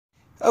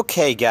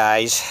Okay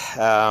guys,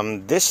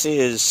 this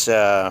is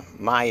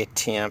my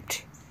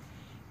attempt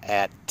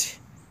at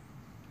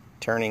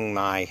turning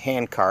my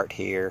handcart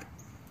here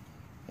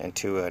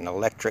into an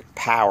electric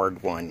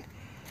powered one.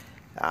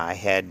 I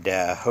had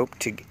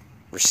hoped to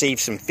receive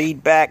some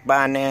feedback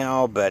by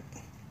now, but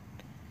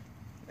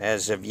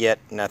as of yet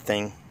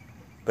nothing,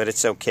 but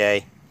it's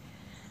okay.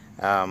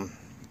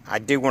 I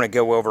do want to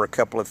go over a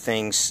couple of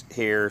things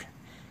here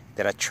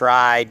that I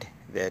tried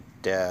that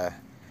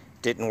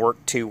didn't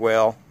work too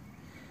well.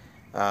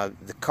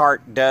 The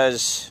cart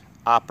does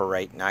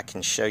operate, and I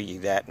can show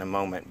you that in a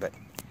moment, but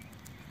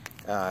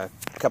a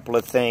couple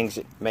of things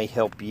that may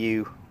help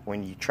you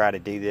when you try to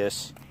do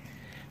this.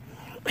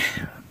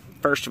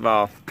 First of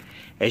all,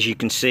 as you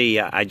can see,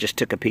 I just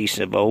took a piece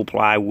of old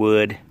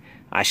plywood.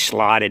 I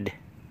slotted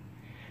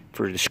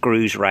for the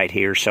screws right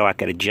here so I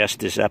could adjust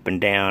this up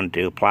and down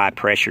to apply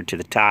pressure to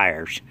the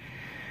tires.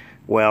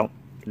 Well,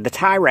 the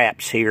tie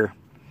wraps here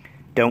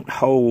don't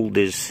hold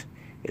as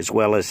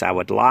well as I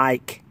would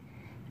like,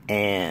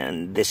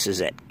 and this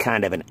is at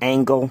kind of an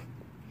angle.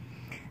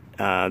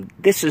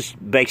 This is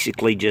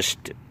basically just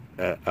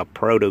a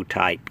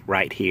prototype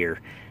right here.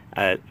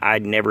 I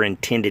never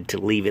intended to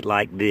leave it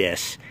like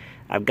this.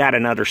 I've got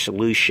another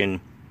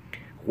solution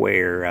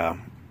where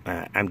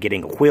I'm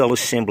getting a wheel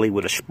assembly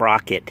with a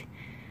sprocket.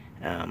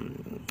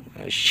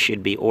 I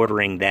should be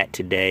ordering that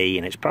today,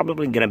 and it's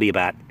probably going to be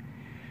about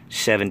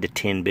 7 to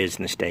 10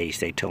 business days,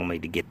 they told me,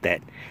 to get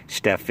that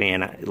stuff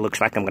in. It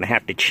looks like I'm going to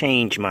have to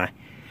change my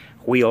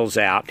wheels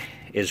out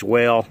as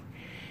well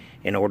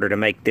in order to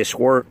make this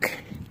work.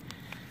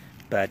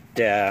 But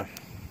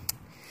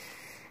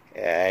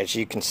as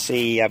you can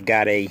see, I've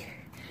got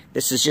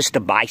this is just a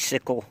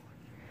bicycle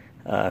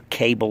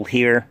cable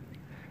here.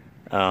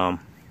 I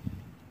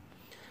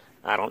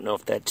don't know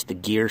if that's the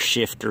gear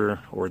shifter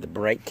or the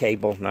brake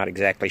cable, not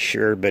exactly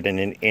sure, but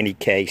in any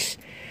case,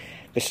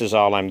 this is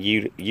all I'm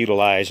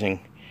utilizing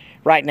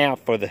right now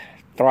for the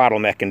throttle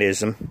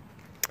mechanism.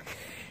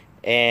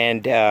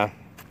 And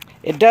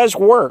it does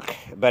work,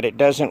 but it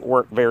doesn't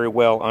work very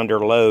well under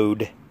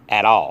load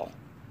at all.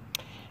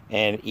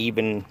 And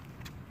even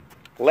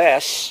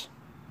less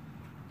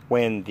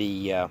when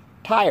the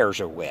tires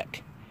are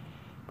wet.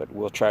 But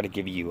we'll try to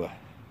give you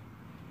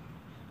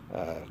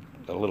a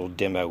little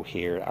demo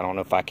here. I don't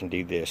know if I can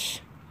do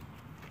this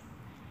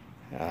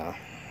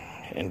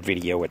and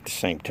video at the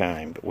same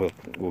time, but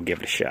we'll give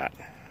it a shot.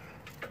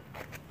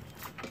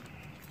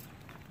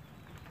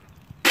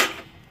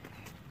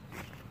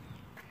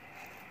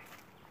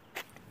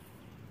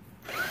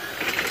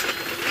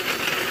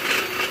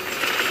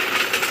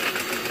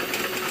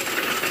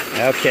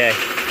 Okay,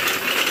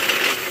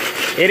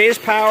 it is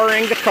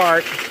powering the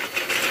cart.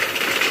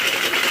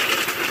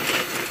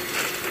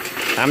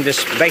 I'm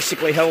just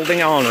basically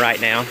holding on right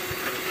now.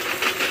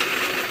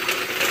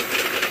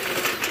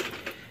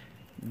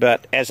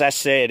 But as I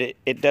said,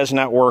 it does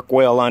not work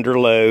well under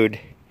load.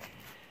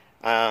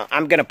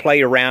 I'm going to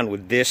play around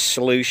with this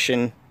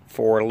solution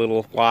for a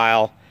little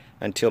while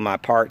until my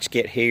parts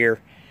get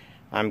here.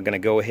 I'm going to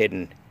go ahead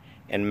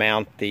and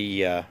mount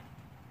the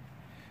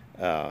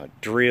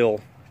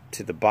drill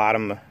to the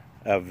bottom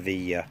of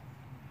the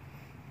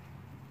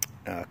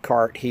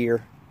cart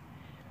here.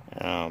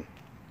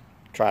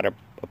 Try to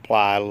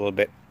apply a little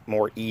bit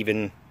more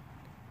even,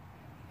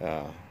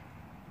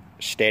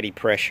 steady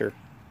pressure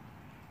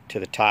to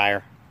the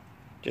tire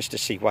just to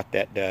see what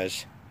that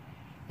does.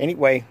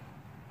 Anyway,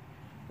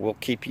 we'll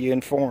keep you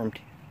informed.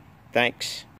 Thanks.